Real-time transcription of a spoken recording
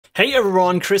Hey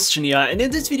everyone, Christian here, and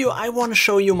in this video I want to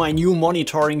show you my new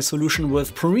monitoring solution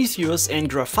with Prometheus and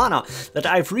Grafana that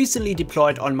I've recently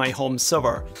deployed on my home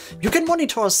server. You can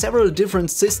monitor several different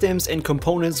systems and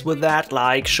components with that,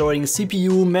 like showing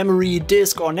CPU, memory,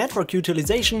 disk or network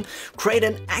utilization, create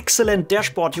an excellent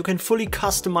dashboard you can fully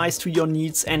customize to your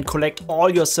needs and collect all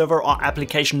your server or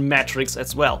application metrics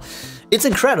as well. It's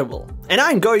incredible, and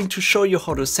I'm going to show you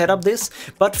how to set up this,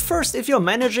 but first, if you're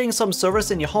managing some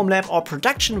servers in your home lab or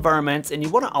production environments and you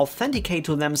want to authenticate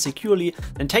to them securely,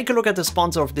 then take a look at the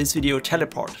sponsor of this video,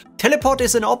 Teleport. Teleport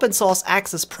is an open source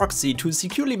access proxy to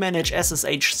securely manage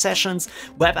SSH sessions,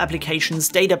 web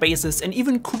applications, databases and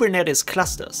even Kubernetes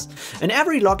clusters. And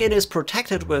every login is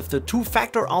protected with the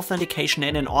two-factor authentication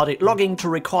and an audit logging to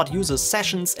record users'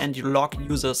 sessions and log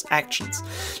users' actions.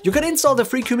 You can install the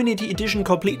free community edition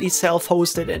completely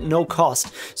self-hosted at no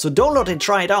cost, so download and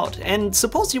try it out. And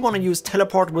suppose you want to use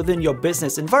Teleport within your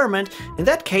business environment, in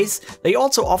that case they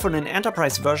also offer an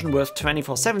enterprise version with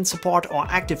 24/7 support or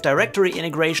Active Directory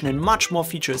integration and much more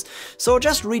features, so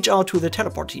just reach out to the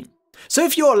Teleport team. So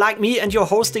if you're like me and you're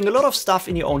hosting a lot of stuff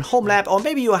in your own home lab, or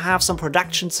maybe you have some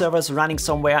production servers running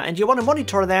somewhere and you want to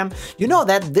monitor them, you know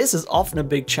that this is often a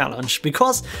big challenge,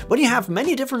 because when you have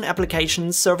many different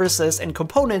applications, services and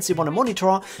components you want to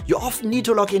monitor, you often need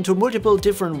to log into multiple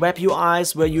different web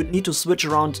UIs where you need to switch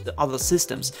around other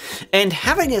systems. And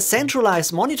having a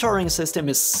centralized monitoring system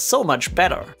is so much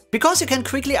better, because you can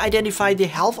quickly identify the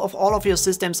health of all of your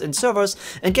systems and servers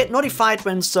and get notified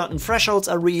when certain thresholds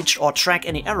are reached or track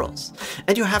any errors.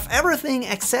 And you have everything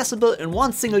accessible in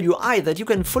one single UI that you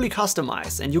can fully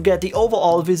customize, and you get the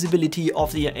overall visibility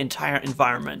of the entire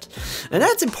environment. And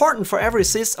that's important for every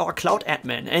sys or cloud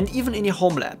admin, and even in your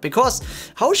home lab, because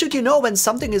how should you know when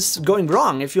something is going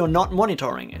wrong if you're not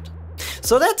monitoring it?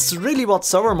 So that's really what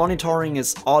server monitoring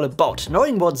is all about,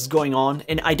 knowing what's going on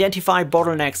and identify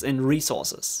bottlenecks in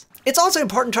resources. It's also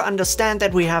important to understand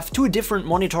that we have two different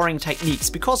monitoring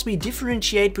techniques, because we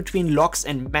differentiate between logs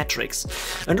and metrics.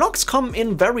 And logs come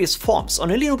in various forms. On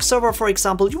a Linux server, for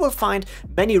example, you will find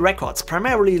many records,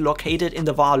 primarily located in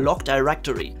the var log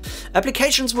directory.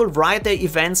 Applications will write their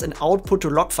events and output to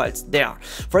log files there.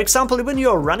 For example, when you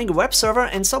are running a web server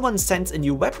and someone sends a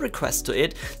new web request to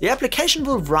it, the application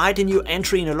will write a new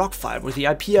entry in a log file with the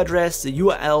IP address, the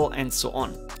URL and so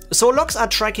on. So logs are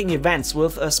tracking events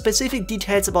with specific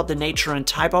details about the nature and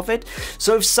type of it.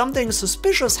 So if something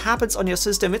suspicious happens on your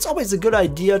system, it's always a good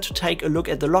idea to take a look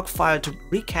at the log file to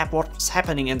recap what was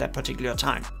happening in that particular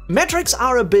time. Metrics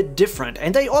are a bit different,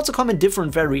 and they also come in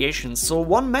different variations. So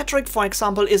one metric, for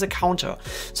example, is a counter.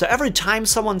 So every time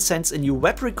someone sends a new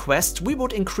web request, we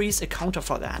would increase a counter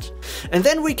for that. And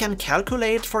then we can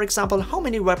calculate, for example, how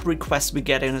many web requests we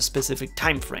get in a specific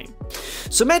time frame.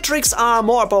 So metrics are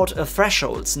more about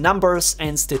thresholds, numbers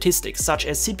and statistics, such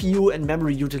as CPU and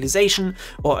memory utilization,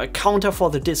 or a counter for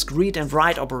the disk read and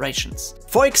write operations.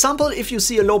 For example, if you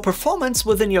see a low performance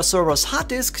within your server's hard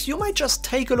disks, you might just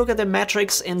take a look at the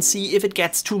metrics and see if it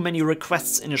gets too many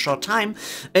requests in a short time,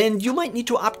 and you might need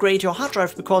to upgrade your hard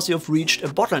drive because you've reached a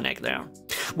bottleneck there.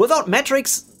 Without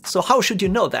metrics, so how should you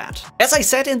know that? As I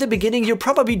said in the beginning, you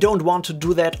probably don't want to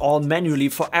do that all manually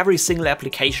for every single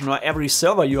application or every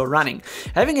server you're running.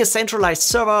 Having a centralized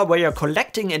server where you're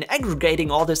collecting and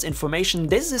aggregating all this information,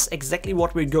 this is exactly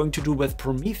what we're going to do with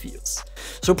Prometheus.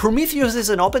 So Prometheus is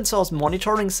an open source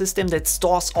monitoring system that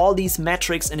stores all these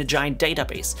metrics in a giant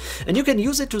database. And you can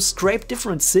use it to scrape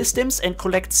different systems and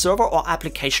collect server or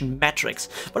application metrics.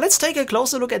 But let's take a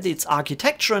closer look at its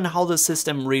architecture and how the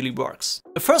system really works.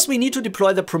 First, we need to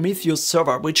deploy the Prometheus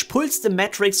server, which pulls the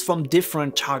metrics from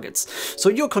different targets. So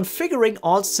you're configuring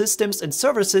all systems and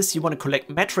services you want to collect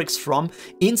metrics from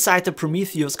inside the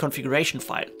Prometheus configuration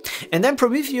file. And then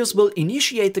Prometheus will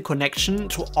initiate the connection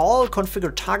to all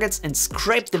configured targets and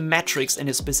scrape the metrics in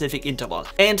a specific interval.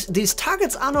 And these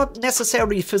targets are not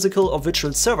necessarily physical or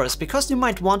virtual servers, because you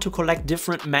might want to collect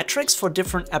different metrics for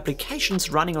different applications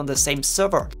running on the same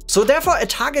server. So therefore, a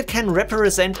target can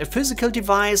represent a physical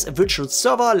device, a virtual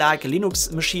server like a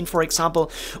Linux machine, for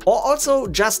example, or also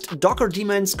just Docker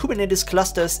daemons, Kubernetes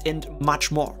clusters and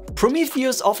much more.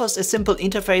 Prometheus offers a simple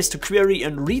interface to query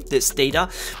and read this data,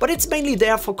 but it's mainly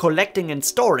there for collecting and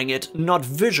storing it, not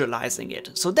visualizing it.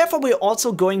 So therefore we're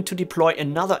also going to deploy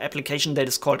another application that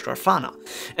is called Grafana.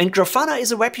 And Grafana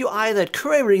is a web UI that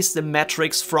queries the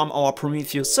metrics from our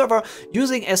Prometheus server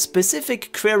using a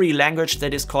specific query language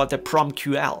that is called the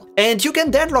PromQL. And you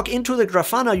can then log into the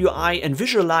Grafana UI and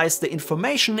visualize the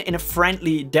information in a friendly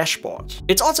daily dashboard.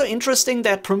 It's also interesting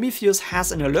that Prometheus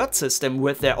has an alert system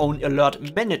with their own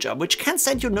alert manager, which can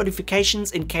send you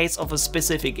notifications in case of a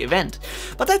specific event.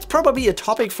 But that's probably a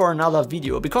topic for another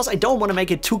video, because I don't want to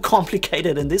make it too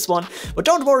complicated in this one. But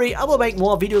don't worry, I will make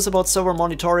more videos about server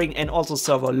monitoring and also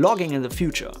server logging in the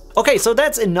future. Okay, so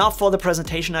that's enough for the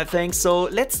presentation, I think. So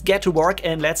let's get to work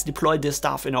and let's deploy this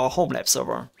stuff in our home lab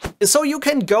server. So you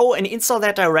can go and install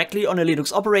that directly on a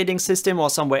Linux operating system or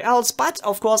somewhere else, but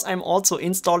of course I'm also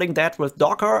installing that with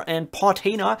Docker and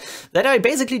Portainer that I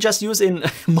basically just use in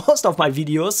most of my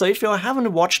videos. So if you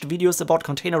haven't watched videos about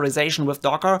containerization with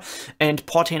Docker and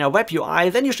Portainer Web UI,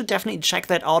 then you should definitely check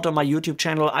that out on my YouTube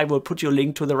channel. I will put your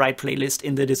link to the right playlist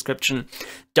in the description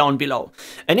down below.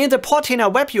 And in the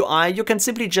Portainer Web UI, you can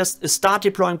simply just start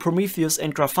deploying Prometheus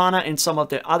and Grafana and some of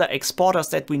the other exporters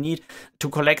that we need to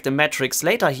collect the metrics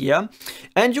later here.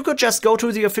 And you could just go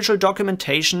to the official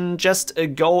documentation, just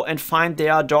go and find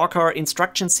their Docker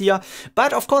instructions here.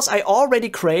 But of course, I already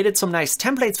created some nice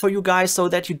templates for you guys so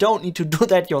that you don't need to do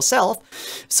that yourself.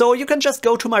 So you can just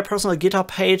go to my personal GitHub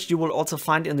page, you will also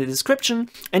find in the description.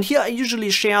 And here I usually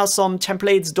share some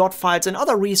templates, dot files and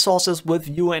other resources with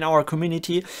you and our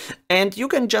community. And you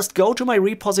can just go to my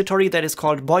repository that is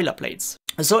called Boilerplates.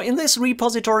 So in this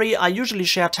repository, I usually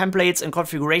share templates and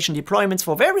configuration deployments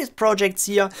for various projects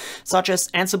here, such as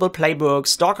Ansible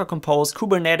playbooks, Docker Compose,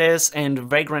 Kubernetes, and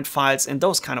Vagrant files, and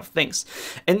those kind of things.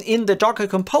 And in the Docker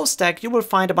Compose stack, you will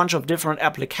find a bunch of different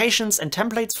applications and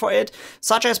templates for it,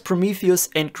 such as Prometheus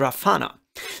and Grafana.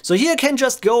 So here you can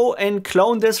just go and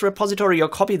clone this repository or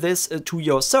copy this to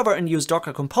your server and use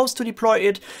Docker Compose to deploy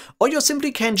it. Or you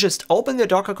simply can just open the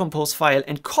Docker Compose file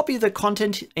and copy the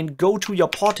content and go to your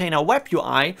Portainer Web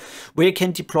UI where you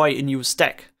can deploy a new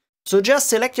stack. So just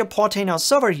select your Portainer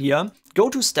server here, go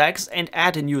to stacks and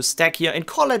add a new stack here and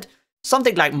call it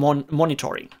something like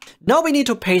monitoring. Now we need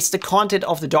to paste the content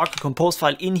of the Docker Compose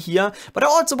file in here, but I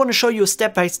also want to show you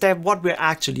step by step what we're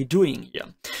actually doing here.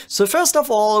 So first of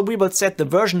all, we will set the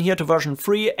version here to version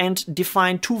 3 and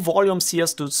define 2 volumes here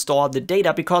to store the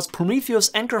data, because Prometheus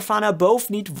and Grafana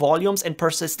both need volumes and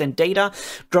persistent data.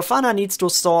 Grafana needs to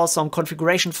store some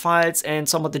configuration files and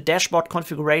some of the dashboard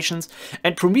configurations,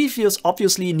 and Prometheus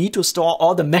obviously need to store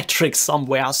all the metrics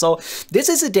somewhere. So this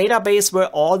is a database where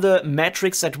all the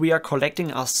metrics that we are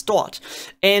collecting are stored.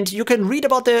 And you can read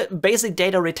about the basic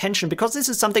data retention, because this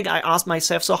is something I asked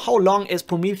myself. So how long is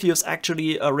Prometheus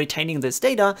actually retaining this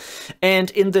data?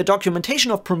 And in the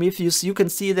documentation of Prometheus, you can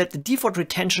see that the default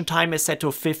retention time is set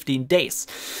to 15 days.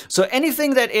 So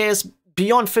anything that is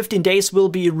beyond 15 days will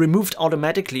be removed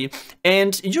automatically,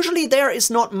 and usually there is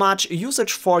not much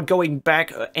usage for going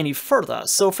back any further.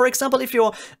 So for example, if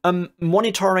you're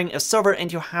monitoring a server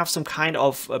and you have some kind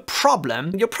of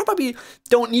problem, you probably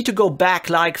don't need to go back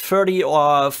like 30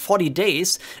 or 40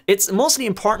 days. It's mostly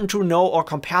important to know or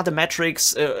compare the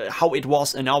metrics how it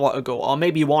was an hour ago or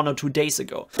maybe 1 or 2 days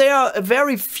ago. There are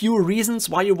very few reasons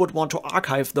why you would want to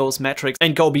archive those metrics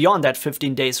and go beyond that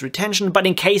 15 days retention, but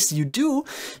in case you do,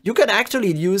 you can actually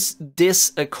use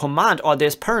this command or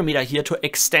this parameter here to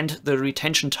extend the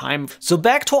retention time. So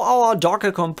back to our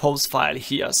Docker Compose file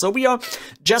here. So we are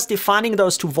just defining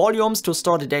those 2 volumes to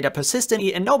store the data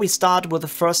persistently, and now we start with the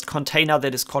first container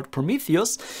that is called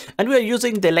Prometheus, and we are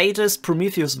using the latest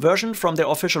Prometheus version from the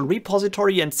official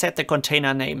repository and set the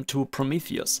container name to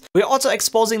Prometheus. We are also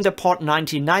exposing the port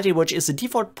 1990, which is the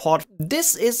default port.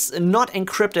 This is not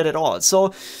encrypted at all.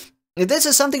 So this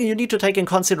is something you need to take in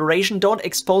consideration. Don't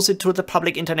expose it to the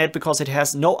public internet because it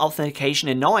has no authentication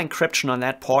and no encryption on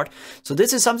that port. So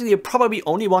this is something you probably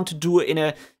only want to do in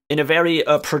a very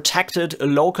protected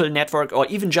local network, or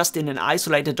even just in an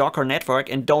isolated Docker network,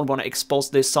 and don't want to expose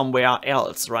this somewhere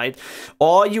else, right?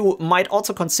 Or you might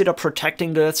also consider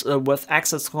protecting this with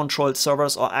access controlled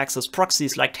servers or access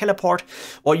proxies like Teleport,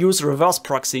 or use reverse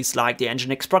proxies like the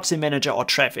Nginx Proxy Manager or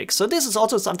Traffic. So this is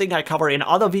also something I cover in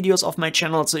other videos of my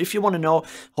channel. So if you want to know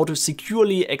how to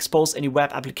securely expose any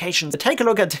web applications, take a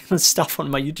look at this stuff on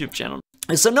my YouTube channel.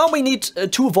 So now we need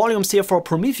 2 volumes here for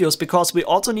Prometheus, because we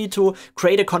also need to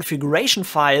create a configuration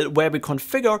file where we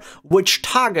configure which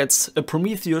targets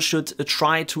Prometheus should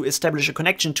try to establish a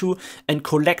connection to and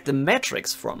collect the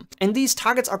metrics from. And these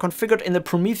targets are configured in the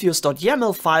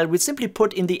prometheus.yaml file we simply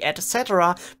put in the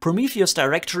etc. Prometheus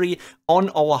directory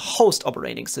on our host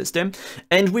operating system,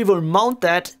 and we will mount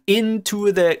that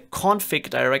into the config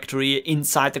directory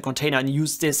inside the container and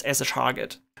use this as a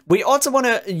target. We also want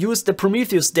to use the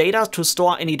Prometheus data to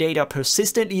store any data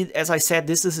persistently. As I said,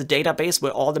 this is a database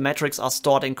where all the metrics are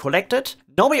stored and collected.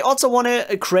 Now we also want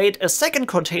to create a second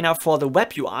container for the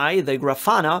web UI, the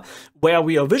Grafana, where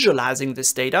we are visualizing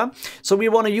this data. So we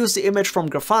want to use the image from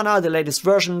Grafana, the latest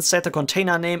version, set the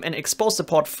container name, and expose the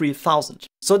port 3000.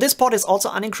 So this port is also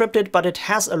unencrypted, but it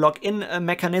has a login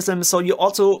mechanism. So you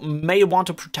also may want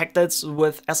to protect this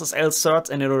with SSL certs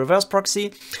and a reverse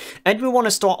proxy. And we want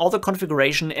to store all the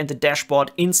configuration and the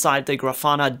dashboard inside the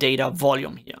Grafana data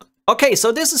volume here. Okay,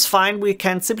 so this is fine. We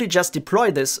can simply just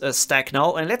deploy this stack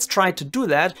now, and let's try to do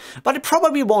that. But it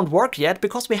probably won't work yet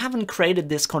because we haven't created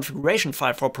this configuration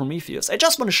file for Prometheus. I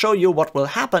just want to show you what will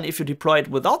happen if you deploy it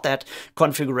without that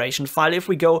configuration file. If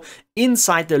we go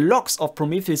inside the logs of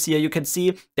Prometheus here, you can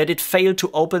see that it failed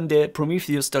to open the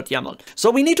prometheus.yaml. So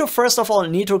we need to first of all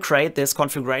create this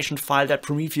configuration file that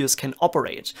Prometheus can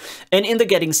operate. And in the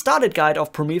getting started guide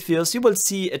of Prometheus, you will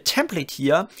see a template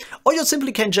here, or you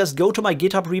simply can just go to my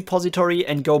GitHub repository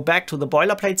and go back to the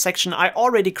boilerplate section. I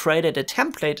already created a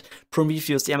template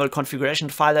Prometheus YAML configuration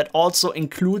file that also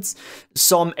includes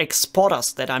some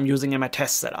exporters that I'm using in my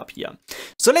test setup here.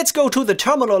 So let's go to the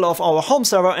terminal of our home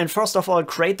server and first of all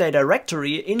create the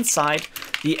directory inside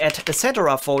the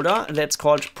etc folder that's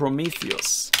called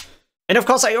Prometheus. And of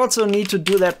course, I also need to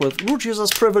do that with root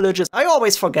users privileges. I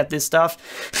always forget this stuff.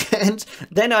 And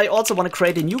then I also want to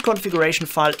create a new configuration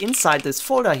file inside this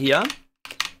folder here.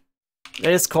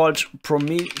 That is called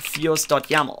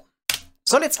prometheus.yaml.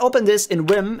 So let's open this in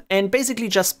Vim and basically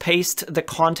just paste the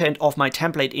content of my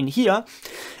template in here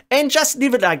and just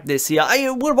leave it like this here. I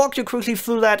will walk you quickly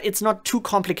through that. It's not too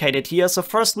complicated here. So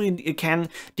first we can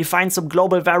define some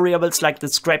global variables like the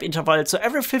scrape interval. So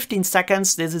every 15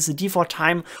 seconds, this is a default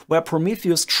time where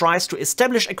Prometheus tries to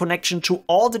establish a connection to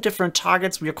all the different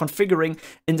targets we are configuring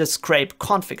in the scrape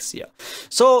configs here.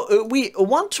 So we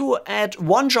want to add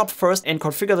one job first and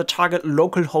configure the target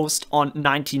localhost on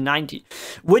 1990,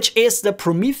 which is the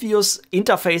Prometheus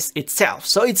interface itself.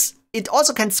 So it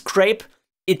also can scrape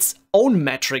its own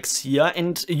metrics here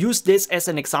and use this as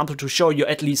an example to show you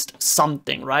at least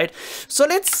something, right? So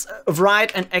let's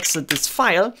write and exit this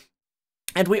file.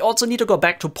 And we also need to go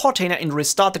back to Portainer and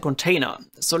restart the container.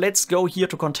 So let's go here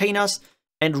to containers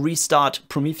and restart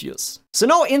Prometheus. So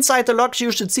now inside the logs,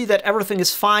 you should see that everything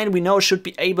is fine. We now should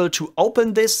be able to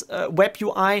open this web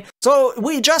UI. So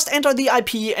we just enter the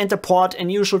IP and the port and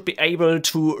you should be able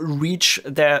to reach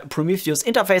the Prometheus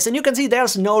interface. And you can see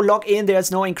there's no login,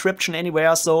 there's no encryption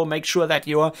anywhere. So make sure that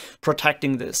you're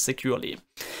protecting this securely.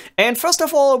 And first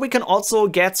of all, we can also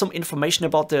get some information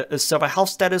about the server health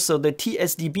status. So the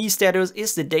TSDB status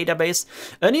is the database.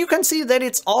 And you can see that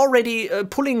it's already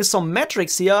pulling some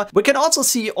metrics here. We can also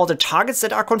see all the targets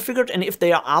that are configured and if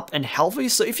they are up and healthy.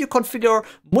 So if you configure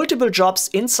multiple jobs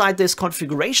inside this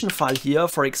configuration file here,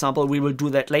 for example, we will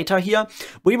do that later here,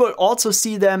 we will also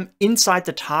see them inside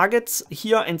the targets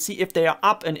here and see if they are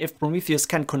up and if Prometheus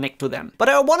can connect to them. But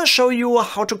I want to show you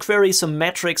how to query some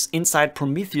metrics inside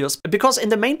Prometheus, because in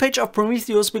the main page of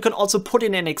Prometheus, we can also put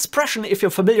in an expression if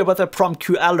you're familiar with the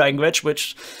PromQL language,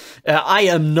 which I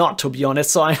am not, to be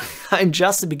honest. So I'm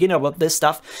just a beginner with this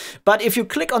stuff. But if you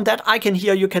click on that icon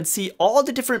here, you can see all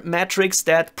the different metrics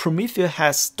that Prometheus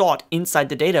has stored inside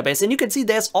the database. And you can see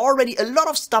there's already a lot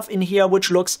of stuff in here, which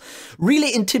looks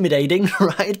really intimidating,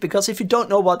 right? Because if you don't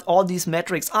know what all these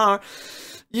metrics are,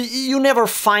 you never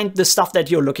find the stuff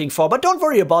that you're looking for. But don't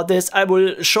worry about this. I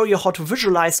will show you how to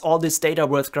visualize all this data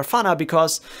with Grafana,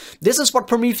 because this is what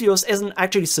Prometheus isn't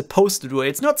actually supposed to do.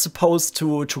 It's not supposed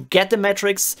to get the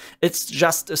metrics. It's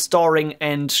just storing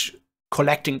and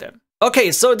collecting them.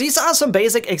 Okay, so these are some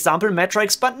basic example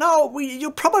metrics, but now you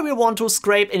probably want to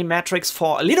scrape any metrics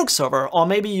for a Linux server, or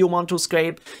maybe you want to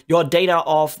scrape your data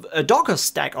of a Docker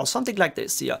stack or something like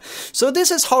this here. So this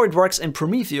is how it works in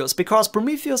Prometheus, because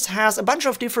Prometheus has a bunch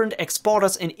of different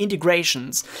exporters and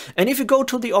integrations. And if you go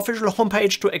to the official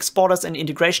homepage to exporters and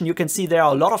integration, you can see there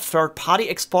are a lot of third-party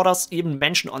exporters even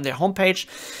mentioned on their homepage.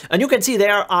 And you can see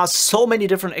there are so many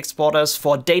different exporters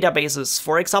for databases.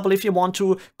 For example, if you want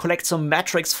to collect some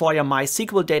metrics for your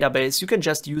MySQL database, you can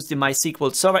just use the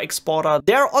MySQL Server exporter.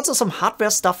 There are also some hardware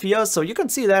stuff here, so you can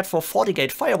see that for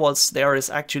FortiGate firewalls there is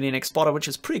actually an exporter, which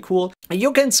is pretty cool.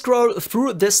 you can scroll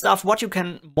through this stuff, what you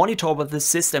can monitor with this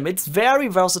system. It's very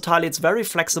versatile, it's very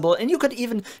flexible, and you could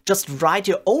even just write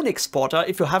your own exporter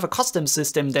if you have a custom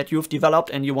system that you've developed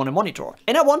and you want to monitor.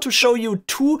 And I want to show you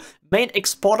two main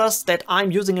exporters that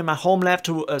I'm using in my home lab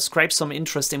to scrape some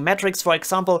interesting metrics. For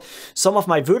example, some of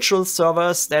my virtual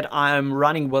servers that I'm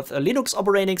running with a Linux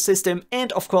operating system,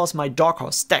 and of course my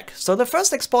Docker stack. So the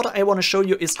first exporter I want to show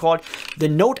you is called the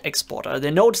Node exporter,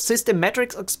 the Node system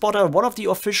metrics exporter, one of the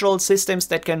official systems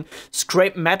that can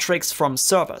scrape metrics from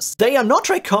servers. They are not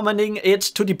recommending it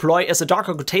to deploy as a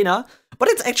Docker container, but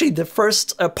it's actually the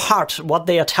first part, what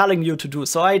they are telling you to do.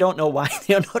 So I don't know why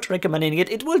they are not recommending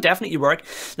it. It will definitely work.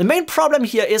 The main problem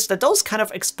here is that those kind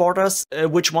of exporters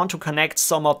which want to connect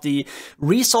some of the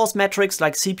resource metrics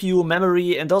like CPU,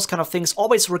 memory, and those kind of things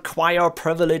always require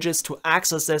privileges to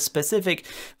access the specific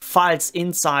files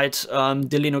inside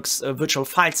the Linux virtual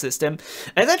file system.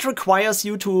 And that requires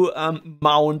you to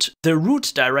mount the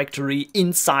root directory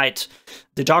inside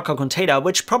the Docker container,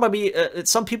 which probably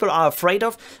some people are afraid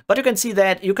of, but you can see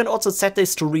that you can also set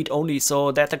this to read only,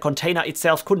 so that the container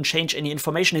itself couldn't change any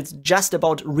information. It's just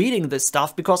about reading this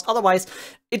stuff, because otherwise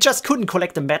it just couldn't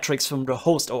collect the metrics from the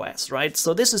host OS, right?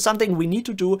 So this is something we need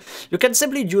to do. You can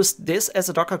simply use this as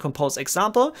a Docker Compose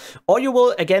example, or you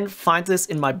will again find this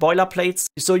in my boilerplates.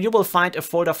 So you will find a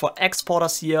folder for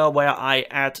exporters here where I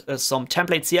add some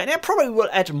templates here, and I probably will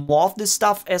add more of this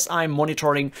stuff as I'm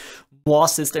monitoring more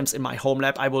systems in my home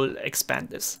lab. I will expand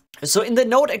this. So in the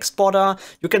Node exporter,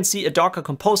 you can see a Docker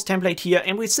Compose template here,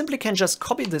 and we simply can just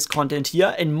copy this content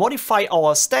here and modify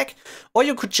our stack, or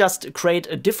you could just create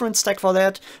a different stack for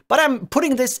that. But I'm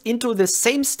putting this into the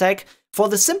same stack for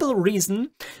the simple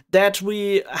reason that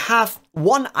we have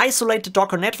one isolated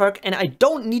Docker network, and I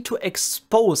don't need to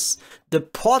expose the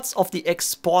ports of the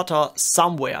exporter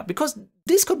somewhere, because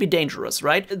this could be dangerous,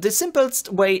 right? The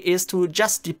simplest way is to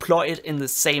just deploy it in the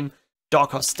same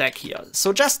Docker stack here.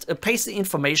 So just paste the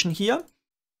information here.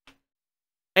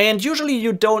 And usually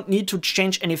you don't need to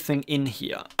change anything in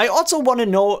here. I also want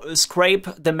to scrape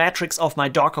the metrics of my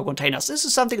Docker containers. This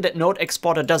is something that Node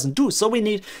exporter doesn't do, so we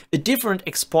need a different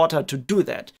exporter to do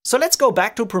that. So let's go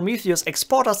back to Prometheus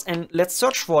exporters and let's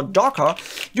search for Docker.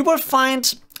 You will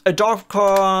find a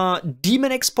Docker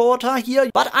daemon exporter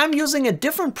here, but I'm using a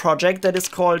different project that is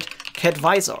called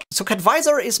Catvisor. So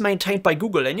Catvisor is maintained by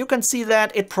Google, and you can see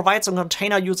that it provides a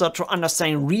container user to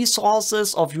understand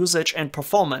resources of usage and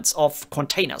performance of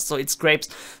containers. So it scrapes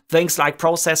things like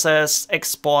processes,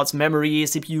 exports, memory,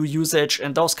 CPU usage,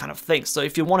 and those kind of things. So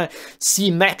if you want to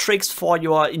see metrics for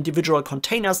your individual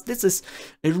containers, this is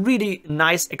a really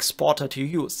nice exporter to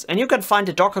use. And you can find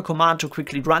the Docker command to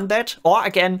quickly run that, or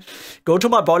again, go to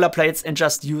my boilerplates and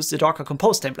just use the Docker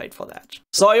Compose template for that.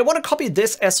 So I want to copy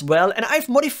this as well, and I've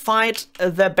modified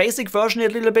the basic version a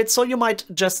little bit, so you might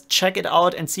just check it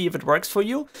out and see if it works for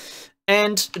you,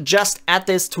 and just add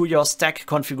this to your stack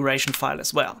configuration file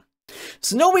as well.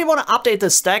 So now we want to update the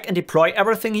stack and deploy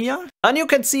everything here, and you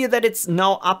can see that it's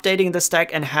now updating the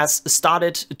stack and has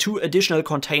started 2 additional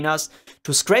containers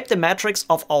to scrape the metrics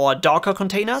of our Docker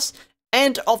containers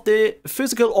and of the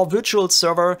physical or virtual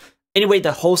server. Anyway,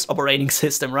 the host operating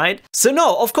system, right? So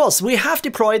now, of course, we have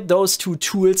deployed those 2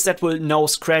 tools that will now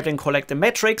scrape and collect the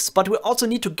metrics, but we also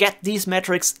need to get these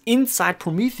metrics inside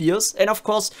Prometheus. And of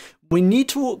course, we need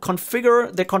to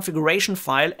configure the configuration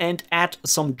file and add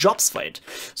some jobs for it.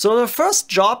 So the first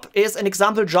job is an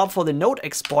example job for the Node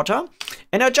exporter.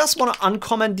 And I just want to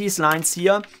uncomment these lines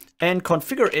here and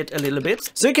configure it a little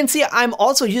bit. So you can see I'm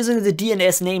also using the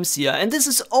DNS names here, and this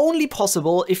is only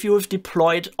possible if you have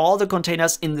deployed all the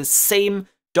containers in the same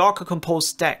Docker Compose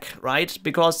stack, right?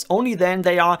 Because only then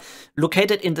they are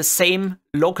located in the same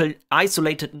local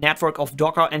isolated network of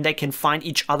Docker and they can find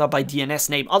each other by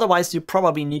DNS name. Otherwise, you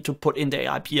probably need to put in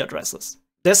the IP addresses.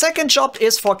 The second job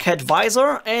is for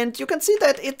Catvisor, and you can see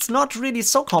that it's not really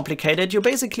so complicated. You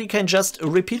basically can just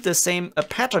repeat the same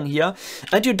pattern here,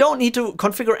 and you don't need to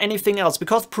configure anything else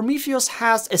because Prometheus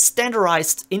has a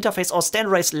standardized interface or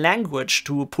standardized language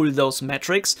to pull those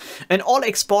metrics, and all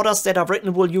exporters that are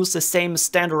written will use the same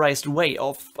standardized way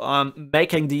of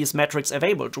making these metrics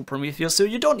available to Prometheus, so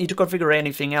you don't need to configure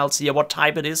anything else here, what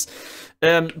type it is.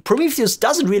 Prometheus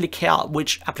doesn't really care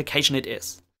which application it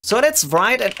is. So let's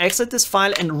write and exit this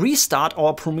file and restart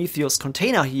our Prometheus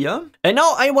container here. And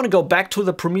now I want to go back to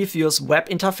the Prometheus web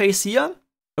interface here.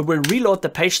 will reload the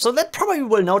page. So that probably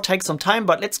will now take some time,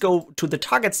 but let's go to the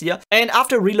targets here. And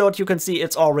after reload, you can see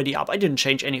it's already up. I didn't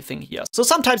change anything here. So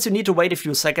sometimes you need to wait a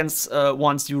few seconds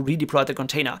once you redeploy the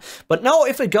container. But now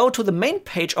if we go to the main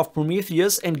page of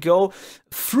Prometheus and go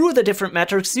through the different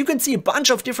metrics, you can see a bunch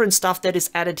of different stuff that is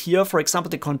added here. For example,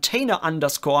 the container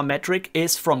underscore metric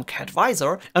is from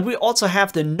Catvisor. And we also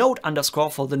have the node underscore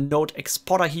for the node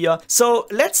exporter here. So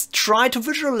let's try to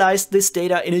visualize this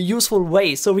data in a useful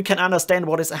way so we can understand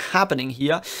what is happening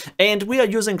here. And we are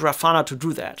using Grafana to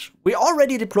do that. We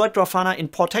already deployed Grafana in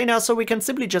Portainer, so we can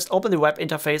simply just open the web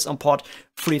interface on port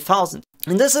 3000.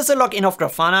 And this is a login of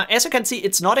Grafana. As you can see,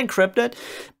 it's not encrypted,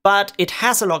 but it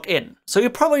has a login. So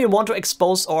you probably want to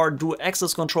expose or do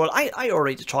access control. I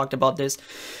already talked about this.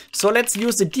 So let's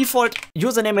use the default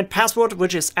username and password,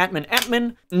 which is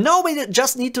admin. Now we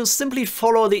just need to simply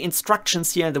follow the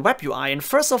instructions here in the web UI. And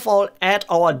first of all, add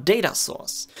our data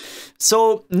source.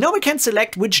 So now we can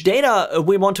select which data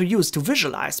we want to use to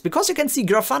visualize, because you can see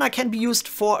Grafana can be used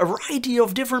for a variety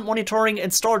of different monitoring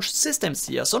and storage systems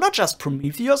here. So not just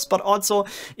Prometheus, but also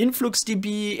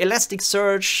InfluxDB,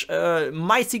 Elasticsearch,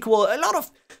 MySQL, a lot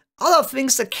of other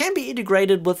things that can be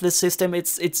integrated with this system.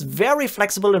 It's very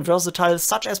flexible and versatile,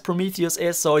 such as Prometheus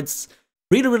is, so it's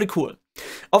really, really cool.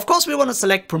 Of course, we want to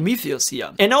select Prometheus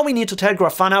here. And now we need to tell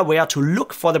Grafana where to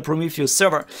look for the Prometheus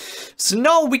server. So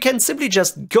now we can simply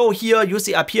just go here, use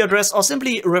the IP address, or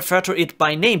simply refer to it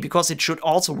by name, because it should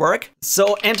also work.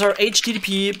 So enter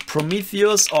HTTP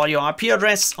Prometheus or your IP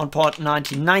address on port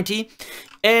 1990.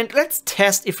 And let's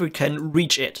test if we can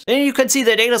reach it. And you can see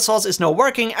the data source is now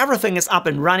working, everything is up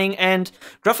and running, and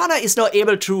Grafana is now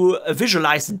able to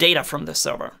visualize data from the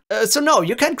server. So now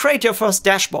you can create your first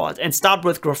dashboard and start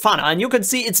with Grafana, and you can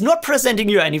see it's not presenting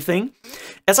you anything.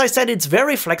 As I said, it's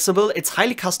very flexible, it's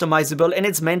highly customizable, and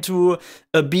it's meant to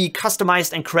be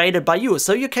customized and created by you.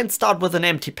 So you can start with an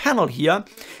empty panel here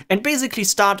and basically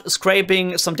start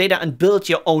scraping some data and build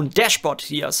your own dashboard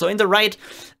here. So in the right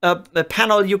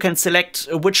panel, you can select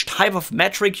which type of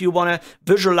metric you want to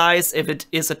visualize, if it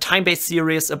is a time-based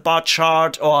series, a bar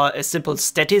chart, or a simple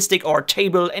statistic or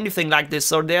table, anything like this.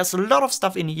 So there's a lot of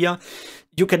stuff in here.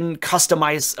 You can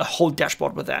customize a whole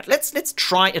dashboard with that. Let's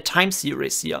try a time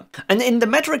series here. And in the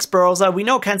metrics browser, we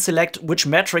now can select which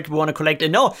metric we want to collect.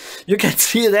 And now you can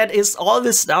see that is all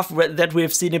the stuff that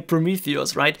we've seen in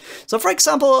Prometheus, right? So for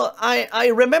example,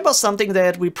 I remember something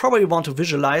that we probably want to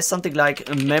visualize, something like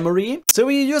memory. So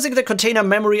we're using the container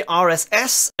memory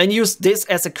RSS and use this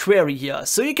as a query here.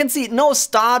 So you can see it now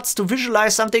starts to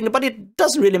visualize something, but it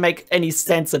doesn't really make any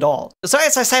sense at all. So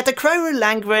as I said, the query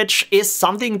language is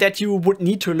something that you would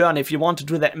need to learn if you want to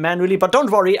do that manually, but don't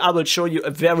worry, I will show you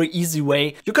a very easy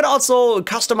way. You can also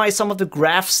customize some of the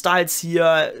graph styles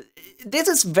here. This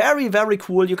is very, very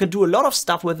cool. You can do a lot of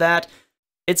stuff with that.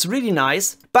 It's really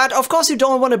nice. But of course, you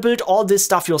don't want to build all this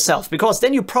stuff yourself, because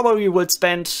then you probably will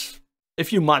spend a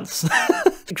few months.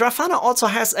 Grafana also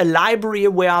has a library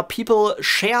where people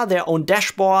share their own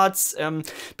dashboards,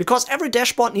 because every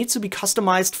dashboard needs to be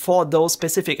customized for those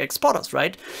specific exporters,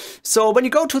 right? So when you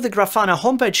go to the Grafana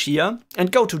homepage here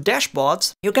and go to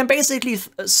dashboards, you can basically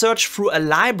search through a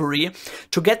library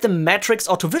to get the metrics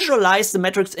or to visualize the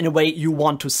metrics in a way you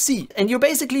want to see. And you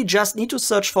basically just need to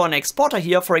search for an exporter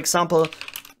here, for example,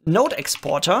 node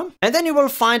exporter, and then you will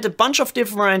find a bunch of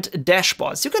different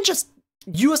dashboards. You can just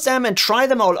use them and try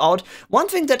them all out. One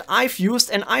thing that I've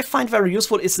used and I find very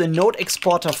useful is the node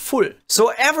exporter full.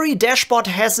 So every dashboard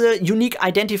has a unique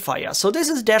identifier. So this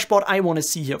is a dashboard I want to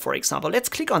see here, for example. Let's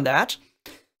click on that.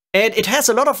 And it has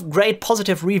a lot of great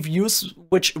positive reviews,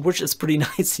 which is pretty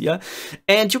nice here.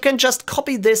 And you can just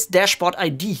copy this dashboard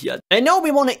ID here. And now we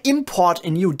want to import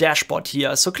a new dashboard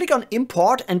here. So click on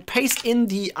import and paste in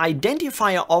the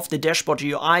identifier of the dashboard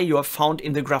UI you have found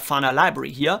in the Grafana library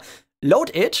here.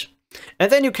 Load it.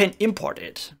 And then you can import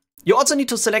it. You also need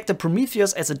to select the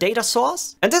Prometheus as a data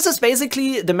source. And this is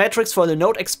basically the metrics for the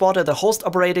node exporter, the host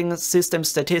operating system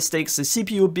statistics, the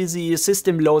CPU busy,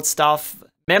 system load stuff,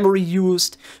 memory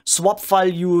used, swap file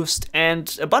used,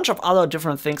 and a bunch of other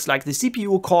different things like the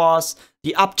CPU cores,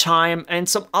 the uptime, and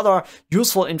some other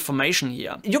useful information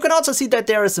here. You can also see that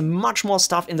there is much more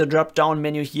stuff in the drop-down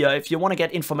menu here. If you want to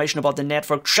get information about the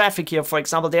network traffic here, for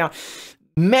example, there are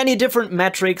many different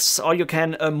metrics, or you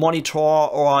can monitor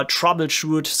or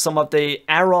troubleshoot some of the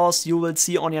errors you will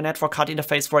see on your network card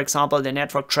interface. For example, the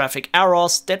network traffic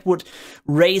errors that would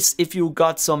raise if you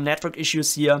got some network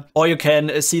issues here. Or you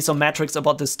can see some metrics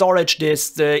about the storage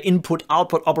disk, the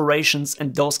input-output operations,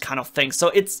 and those kind of things. So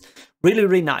it's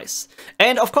Really nice.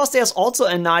 And of course, there's also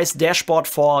a nice dashboard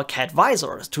for cat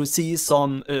visors to see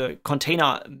some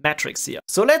container metrics here.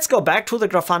 So let's go back to the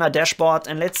Grafana dashboard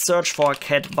and let's search for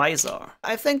cat visor.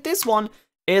 I think this one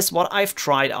is what I've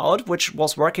tried out, which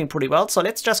was working pretty well. So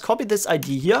let's just copy this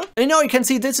ID here. And now you can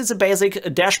see this is a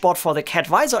basic dashboard for the cat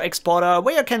visor exporter,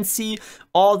 where you can see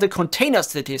all the container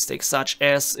statistics such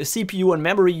as CPU and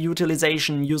memory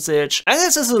utilization, usage. And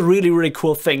this is a really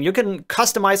cool thing. You can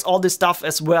customize all this stuff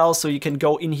as well. So you can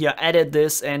go in here, edit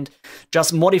this and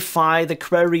just modify the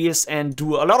queries and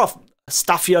do a lot of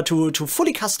stuff here to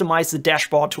fully customize the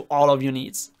dashboard to all of your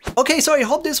needs. Okay, so I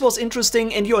hope this was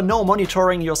interesting and you are now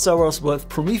monitoring your servers with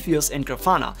Prometheus and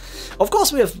Grafana. Of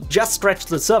course, we have just scratched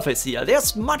the surface here.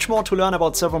 There's much more to learn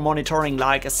about server monitoring,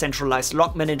 like a centralized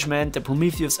log management, the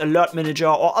Prometheus alert manager,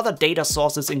 or other data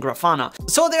sources in Grafana.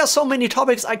 So there are so many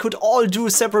topics I could all do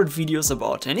separate videos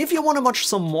about. And if you want to watch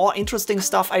some more interesting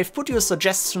stuff, I've put you a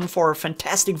suggestion for a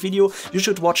fantastic video you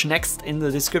should watch next in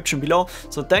the description below.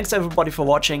 So thanks everybody for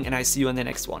watching and I see you in the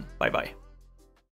next one. Bye bye.